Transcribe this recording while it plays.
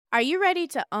Are you ready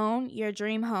to own your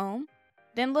dream home?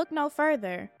 Then look no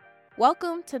further.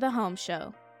 Welcome to The Home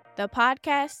Show, the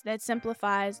podcast that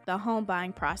simplifies the home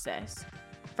buying process.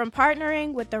 From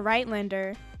partnering with the right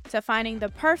lender to finding the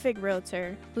perfect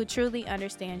realtor who truly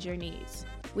understands your needs,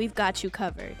 we've got you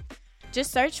covered.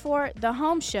 Just search for The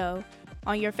Home Show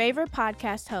on your favorite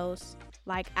podcast hosts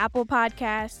like Apple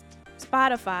Podcasts,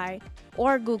 Spotify,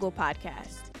 or Google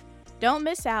Podcasts. Don't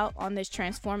miss out on this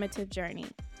transformative journey.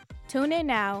 Tune in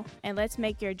now and let's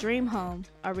make your dream home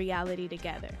a reality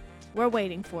together. We're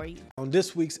waiting for you. On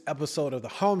this week's episode of The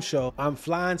Home Show, I'm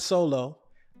flying solo.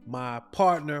 My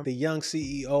partner, the young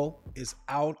CEO, is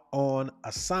out on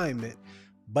assignment,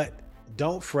 but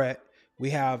don't fret. We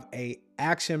have an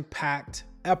action-packed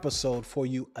episode for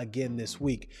you again this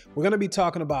week. We're going to be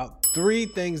talking about 3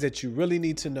 things that you really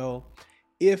need to know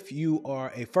if you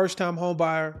are a first-time home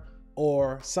buyer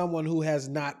or someone who has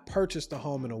not purchased a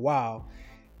home in a while.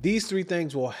 These 3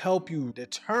 things will help you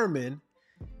determine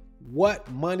what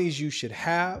monies you should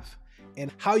have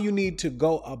and how you need to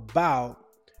go about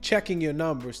checking your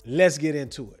numbers. Let's get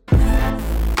into it.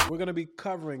 We're going to be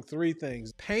covering 3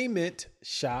 things: payment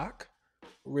shock,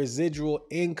 residual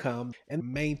income, and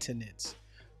maintenance.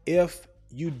 If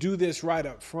you do this right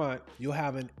up front, you'll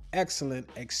have an excellent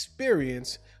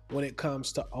experience when it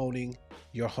comes to owning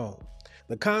your home.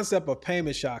 The concept of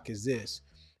payment shock is this: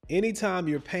 anytime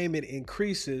your payment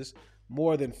increases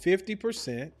more than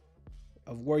 50%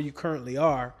 of where you currently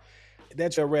are,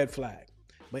 that's a red flag.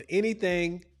 But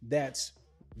anything that's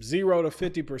 0 to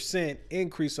 50%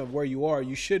 increase of where you are,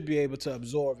 you should be able to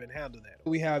absorb and handle that.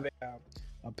 We have a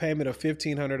payment of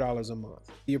 $1,500 a month.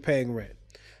 You're paying rent.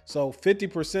 So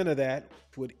 50% of that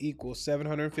would equal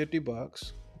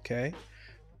 $750, okay?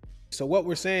 So what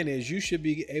we're saying is you should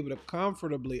be able to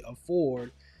comfortably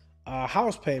afford a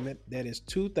house payment that is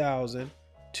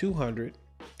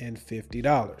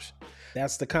 $2,250.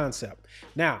 That's the concept.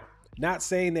 Now, not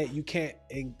saying that you can't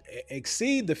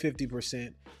exceed the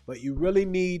 50%, but you really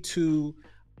need to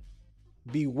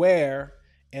beware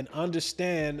and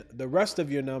understand the rest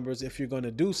of your numbers if you're going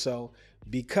to do so,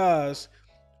 because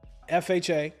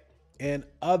FHA and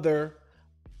other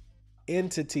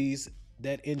entities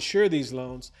that insure these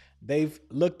loans, they've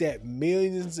looked at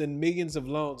millions and millions of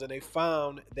loans and they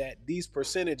found that these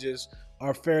percentages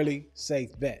are fairly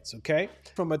safe bets, okay?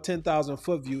 From a 10,000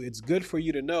 foot view, it's good for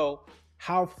you to know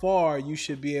how far you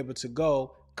should be able to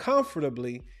go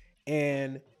comfortably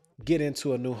and get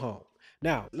into a new home.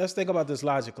 Now, let's think about this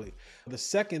logically. The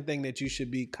second thing that you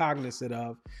should be cognizant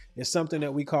of is something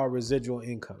that we call residual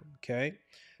income, okay?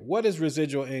 What is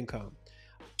residual income?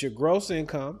 It's your gross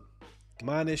income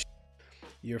minus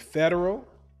your federal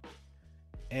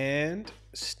and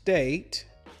state,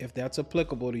 if that's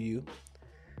applicable to you,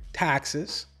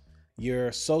 taxes,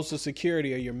 your Social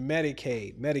Security or your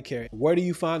Medicaid, Medicare. Where do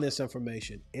you find this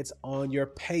information? It's on your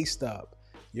pay stub,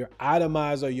 your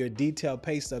itemized or your detailed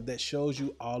pay stub that shows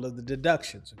you all of the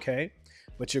deductions, okay?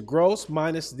 But your gross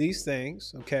minus these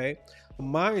things, okay,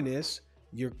 minus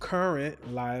your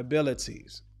current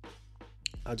liabilities.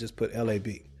 I'll just put LAB,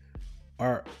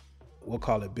 or we'll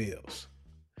call it bills.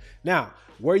 Now,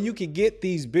 where you can get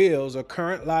these bills or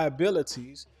current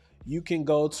liabilities, you can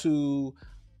go to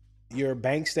your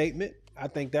bank statement. I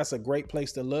think that's a great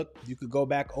place to look. You could go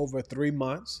back over 3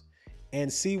 months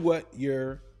and see what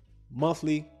your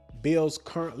monthly bills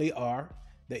currently are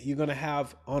that you're going to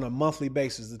have on a monthly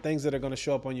basis, the things that are going to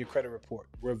show up on your credit report,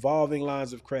 revolving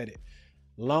lines of credit,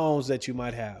 loans that you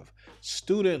might have,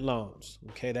 student loans.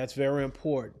 Okay, that's very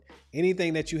important.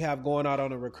 Anything that you have going out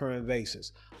on a recurring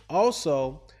basis.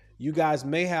 Also, you guys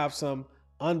may have some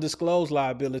undisclosed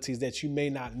liabilities that you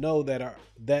may not know that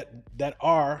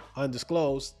are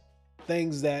undisclosed,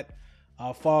 things that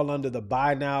fall under the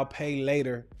buy now, pay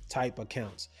later type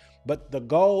accounts. But the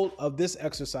goal of this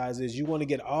exercise is you want to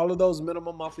get all of those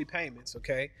minimum monthly payments,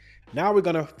 okay? Now we're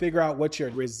going to figure out what your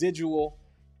residual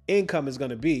income is going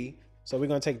to be. So we're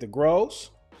going to take the gross,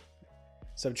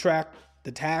 subtract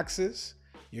the taxes,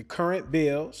 your current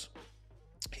bills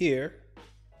here,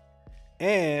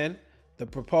 and the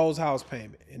proposed house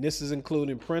payment. And this is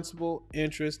including principal,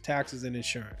 interest, taxes, and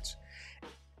insurance.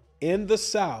 In the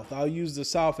South, I'll use the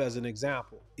South as an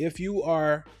example. If you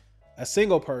are a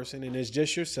single person and it's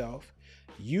just yourself,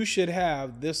 you should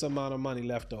have this amount of money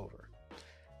left over.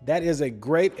 That is a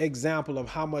great example of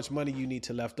how much money you need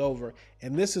to left over.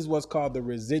 And this is what's called the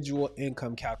residual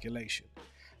income calculation.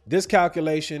 This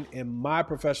calculation, in my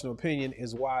professional opinion,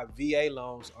 is why VA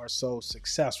loans are so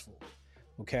successful.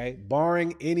 Okay,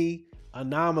 barring any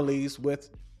anomalies with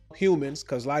humans,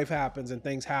 because life happens and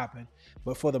things happen.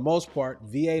 But for the most part,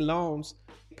 VA loans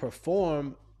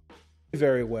perform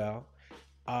very well.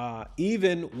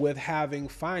 even with having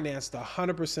financed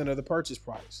 100% of the purchase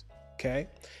price. Okay.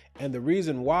 And the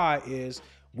reason why is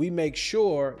we make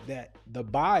sure that the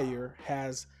buyer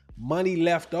has money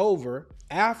left over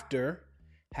after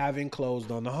having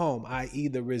closed on the home, i.e.,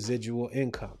 the residual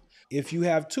income. If you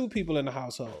have two people in the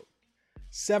household,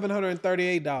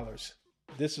 $738.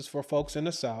 This is for folks in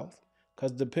the South,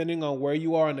 because depending on where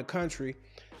you are in the country,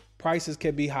 prices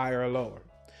can be higher or lower.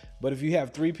 But if you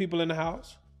have three people in the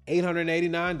house,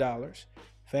 $889.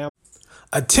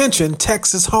 Attention,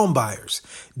 Texas homebuyers.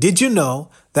 Did you know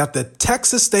that the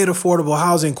Texas State Affordable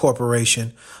Housing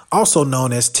Corporation, also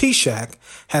known as TSHAC,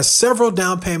 has several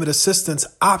down payment assistance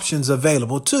options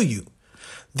available to you?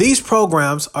 These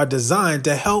programs are designed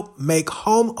to help make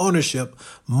home ownership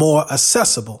more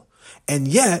accessible, and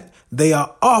yet they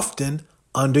are often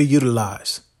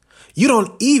underutilized. You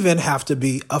don't even have to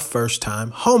be a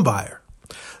first-time homebuyer.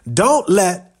 Don't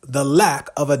let the lack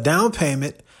of a down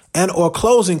payment and or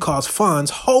closing cost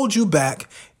funds hold you back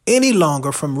any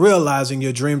longer from realizing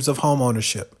your dreams of home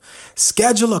ownership.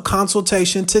 Schedule a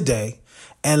consultation today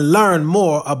and learn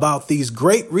more about these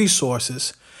great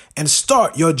resources and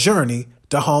start your journey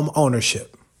to home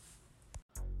ownership.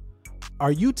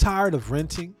 Are you tired of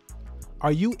renting?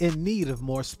 Are you in need of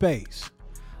more space?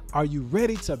 Are you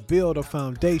ready to build a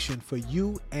foundation for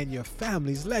you and your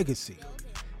family's legacy?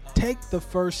 Take the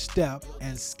first step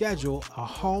and schedule a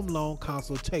home loan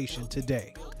consultation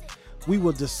today. We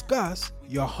will discuss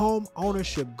your home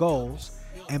ownership goals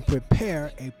and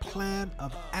prepare a plan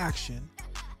of action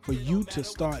for you to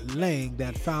start laying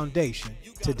that foundation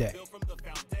today.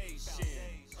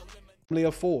 Family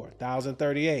of 4,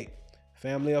 $1,038.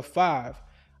 Family of 5,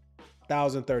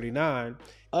 $1,039.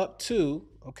 Up to,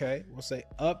 okay, we'll say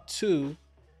up to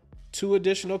 2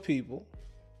 additional people,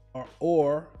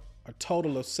 or a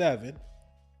total of 7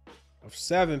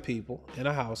 people in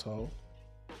a household.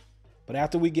 But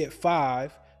after we get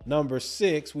 5, number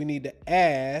 6, we need to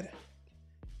add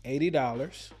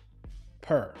 $80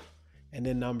 per. And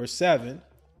then number 7,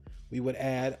 we would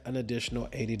add an additional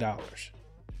 $80.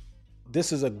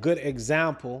 This is a good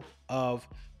example of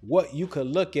what you could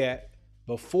look at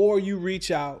before you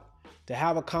reach out to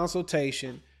have a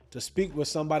consultation, to speak with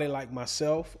somebody like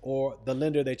myself or the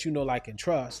lender that you know, like, and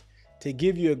trust, to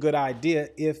give you a good idea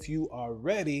if you are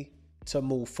ready to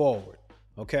move forward.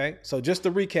 Okay, so just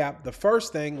to recap, the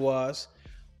first thing was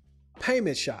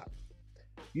payment shock.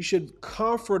 You should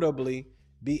comfortably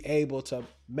be able to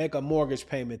make a mortgage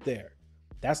payment there.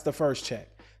 That's the first check.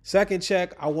 Second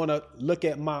check, I want to look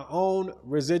at my own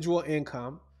residual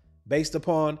income based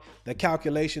upon the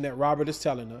calculation that Robert is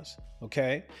telling us.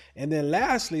 Okay, and then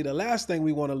lastly, the last thing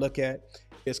we want to look at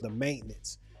is the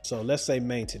maintenance. So let's say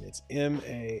maintenance,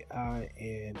 maintenance,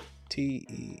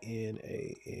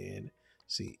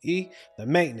 the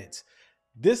maintenance.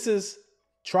 This is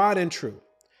tried and true.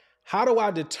 How do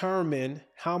I determine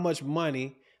how much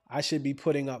money I should be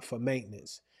putting up for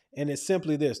maintenance? And it's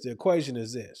simply this. The equation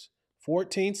is this: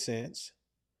 14 cents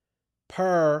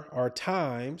per, or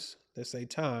times, let's say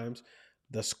times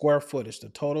the square footage, the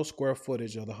total square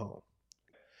footage of the home.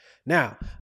 Now,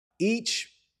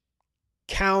 each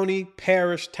county,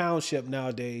 parish, township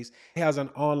nowadays has an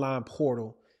online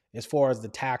portal as far as the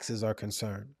taxes are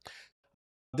concerned.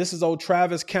 This is Old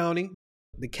Travis County,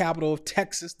 the capital of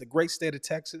Texas, the great state of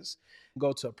Texas.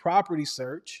 Go to property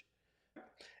search.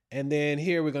 And then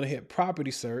here we're going to hit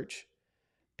property search.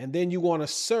 And then you want to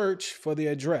search for the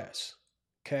address.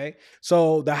 Okay.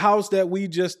 So the house that we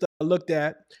just looked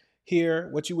at here,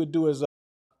 what you would do is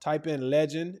type in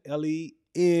Legend,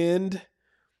 L-E-N-D.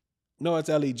 No, it's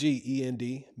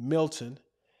L-E-G-E-N-D, Milton.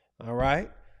 All right.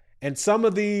 And some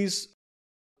of these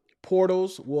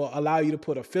portals will allow you to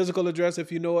put a physical address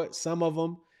if you know it. Some of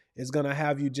them is going to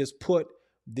have you just put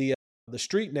the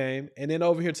street name. And then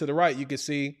over here to the right, you can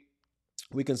see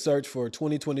we can search for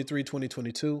 2023,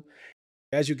 2022.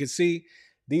 As you can see,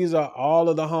 these are all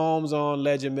of the homes on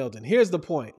Legend Milton. Here's the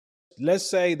point. Let's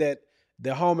say that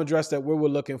the home address that we were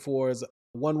looking for is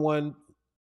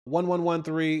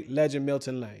 1113 Legend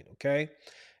Milton Lane. Okay.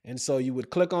 And so you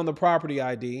would click on the property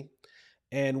ID,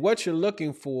 and what you're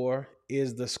looking for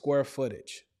is the square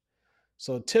footage.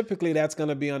 So typically that's going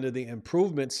to be under the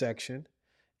improvement section.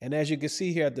 And as you can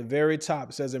see here at the very top,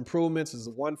 it says improvements is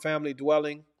a 1-family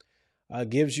dwelling,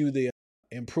 gives you the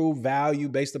improved value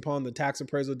based upon the tax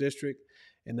appraisal district.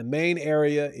 And the main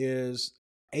area is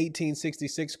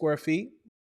 1866 square feet.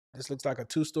 This looks like a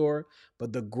 2-story,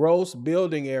 but the gross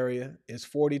building area is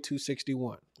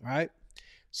 4261, right?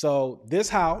 So this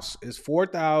house is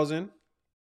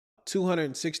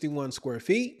 4,261 square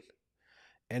feet,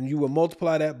 and you will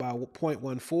multiply that by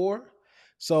 0.14.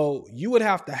 So you would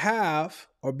have to have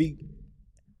or be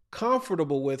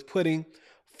comfortable with putting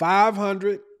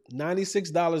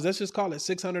 $596, let's just call it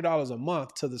 $600 a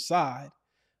month to the side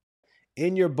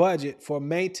in your budget for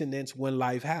maintenance when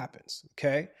life happens,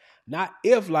 okay? Not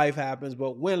if life happens,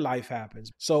 but when life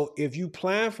happens. So if you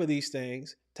plan for these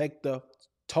things, take the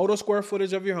total square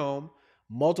footage of your home,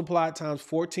 multiply it times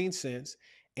 14 cents,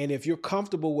 and if you're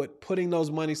comfortable with putting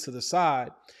those monies to the side,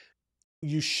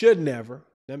 you should never,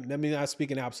 let me not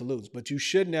speak in absolutes, but you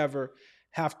should never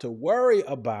have to worry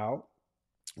about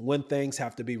when things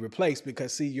have to be replaced,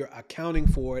 because see, you're accounting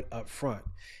for it up front.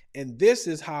 And this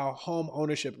is how home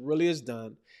ownership really is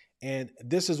done. And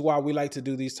this is why we like to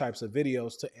do these types of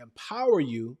videos, to empower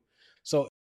you. So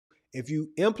if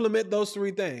you implement those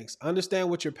three things, understand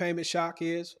what your payment shock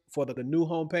is for the new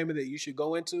home payment that you should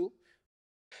go into.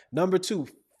 Number two,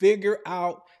 figure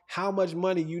out how much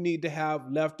money you need to have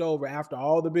left over after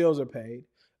all the bills are paid,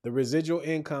 the residual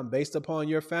income based upon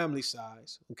your family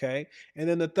size, okay? And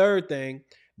then the third thing,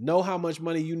 know how much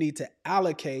money you need to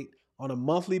allocate on a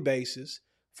monthly basis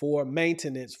for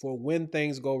maintenance for when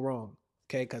things go wrong,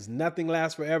 okay? Because nothing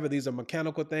lasts forever. These are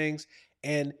mechanical things.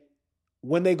 And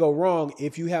when they go wrong,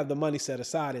 if you have the money set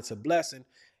aside, it's a blessing.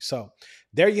 So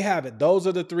there you have it. Those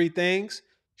are the three things,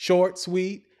 short,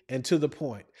 sweet, and to the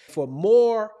point. For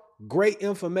more great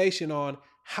information on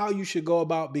how you should go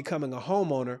about becoming a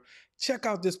homeowner, check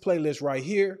out this playlist right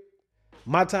here.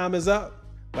 My time is up,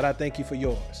 but I thank you for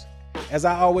yours. As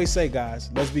I always say, guys,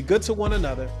 let's be good to one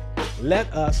another.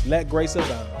 Let grace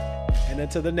abound. And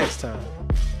until the next time,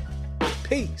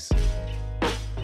 peace.